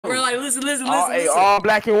right, listen. All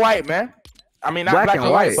black and white, man. I mean, not Black black and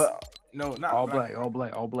and white, white. but no, not All black. black, all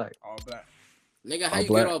black, all black. All black. Nigga, how All you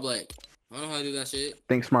black. get all black? I don't know how to do that shit.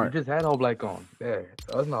 Think You smart. just had all black on. There,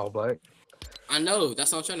 that's not all black. I know.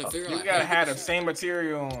 That's what I'm trying to figure out. You gotta have the same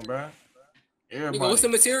material on, bro. Everybody. Nigga, what's the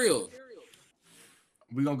material?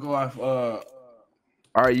 We gonna go off.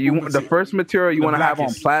 All right, you What the first material you the want to have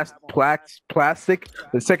on blackest. plastic.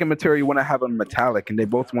 The second material you want to have on metallic, and they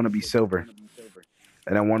both want to be silver.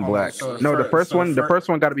 And then one Oh, black. so No, the first- first so one, the fir- first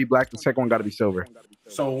one got to be black. The second one got to be silver.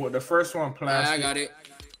 So the first one I plastic. got it.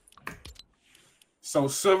 So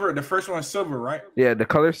silver. The first one's silver, right? Yeah, the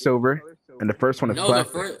color's silver, and the first one is No,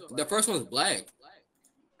 plastic. the first one's black.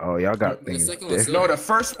 Oh, y'all got The things. second one's there. No, the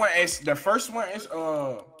first one is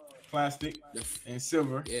plastic and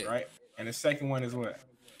silver, Yeah. right? And the second one is what?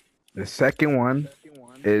 The second one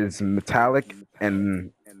is metallic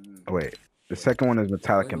and wait. The second one is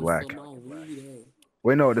metallic and black.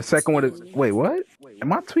 Wait, no, the second one is wait. What?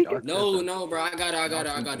 Am I tweaking? No, bro. I got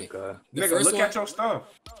it. God. The Nigga, first look one, at your stuff.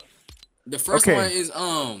 the first Okay. one is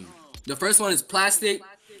the first one is plastic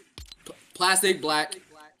black. And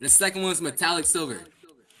the second one's metallic silver.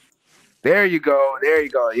 There you go. There you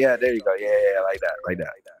go. Yeah, there you go. Yeah, like that.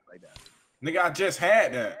 Nigga, I just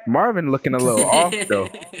had that. Marvin looking a little off though.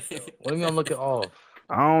 What do you mean I'm looking off?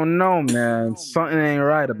 I don't know, man. Something ain't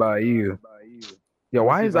right about you. Yo,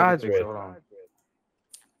 why his eyes red? Hold on.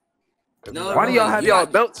 No, Why do y'all have y'all Yeah.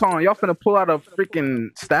 belts on? Y'all finna pull out a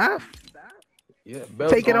freaking staff? Yeah,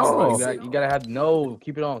 belts Take it on, bro. off. You gotta have no.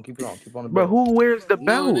 Keep it on. Keep on the But belt. who wears the No,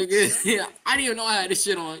 belt? nigga. Yeah, I didn't even know I had this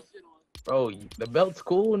shit on. Bro, the belt's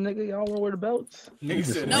cool, nigga. Y'all wanna wear the belts? Nigga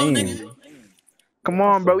said No, Man. nigga. Come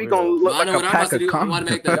on, bro. We gonna look I like know a what I'm pack about to of do. I'm about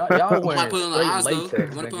to make condoms. that. Y'all I'm wearing about to put on the straight eyes though. latex,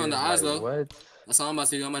 I'm about to put on the nigga. eyes Like, though. what? That's all I'm about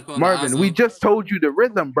to do. I'm about to put on the Marvin, eyes we though. just told you the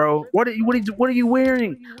rhythm, bro. What are you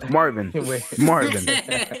wearing? Marvin. Wait. Marvin.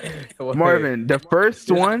 Wait. Marvin, the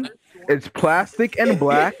first one is plastic and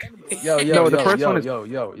black. Yo, No, the first one is- yo.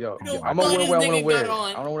 No, I'm what gonna wear this what I nigga wanna wear. got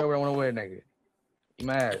on? I don't wear what I wanna wear, nigga. Eat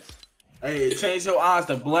my ass. Hey, change your eyes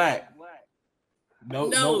to black. No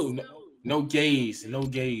No. gaze. No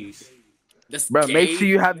gaze. That's Bro, make gay. sure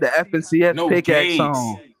you have the FNCS No pickaxe gaze.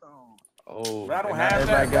 on. Oh, Bro, I don't not have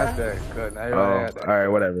everybody that, got bro. that. Good. Not Oh, everybody got that. all right,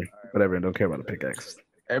 whatever. Don't care about the pickaxe.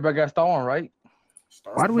 Everybody got Star One, right?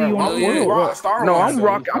 Why do we Bro, want? Oh, yeah. we rock Star No, Wars, I'm though.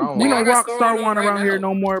 rock. We I don't got rock Star Star One One right around here now.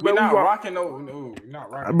 no more. We're But we not rock. rocking we're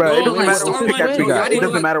not rocking. Bro, it No, doesn't like, matter Star what Wars, pickaxe we bro, got. I It didn't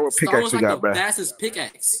doesn't know, matter what Star pickaxe Wars we like got, the bro. fastest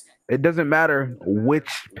pickaxe. It doesn't matter which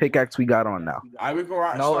pickaxe we got on now. All right, we go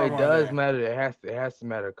rock No, Star it Wars does then. matter. It has to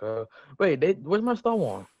matter, cuz. Wait, where's my Star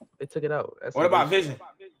One? They took it out. That's What about Vision?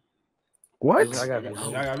 What? I got Vision.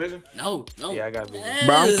 Y'all got Vision? No. Yeah, I got Vision.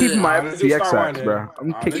 Bro, I'm keeping my Let's do FCX Star Wars axe, then. bro.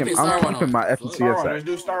 Let's do Star I'm Wars keeping my on. Star FCX Wars. Let's axe.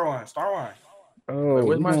 do Star Wars. Star Wars. Oh, Wait,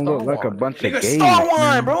 where's we my gonna Star look like a Wars? bunch of Nigga, gays. Star Wars,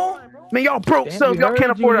 man. bro. Man, y'all broke, Damn, so we y'all can't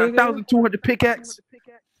heard you, afford a nigga. 1,200 pickaxe.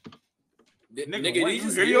 Nigga, Nigga, what, did you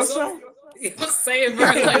just hear hear yourself? I'm saying, bro,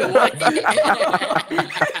 like, what?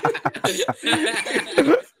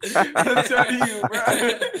 I'm telling you, bro.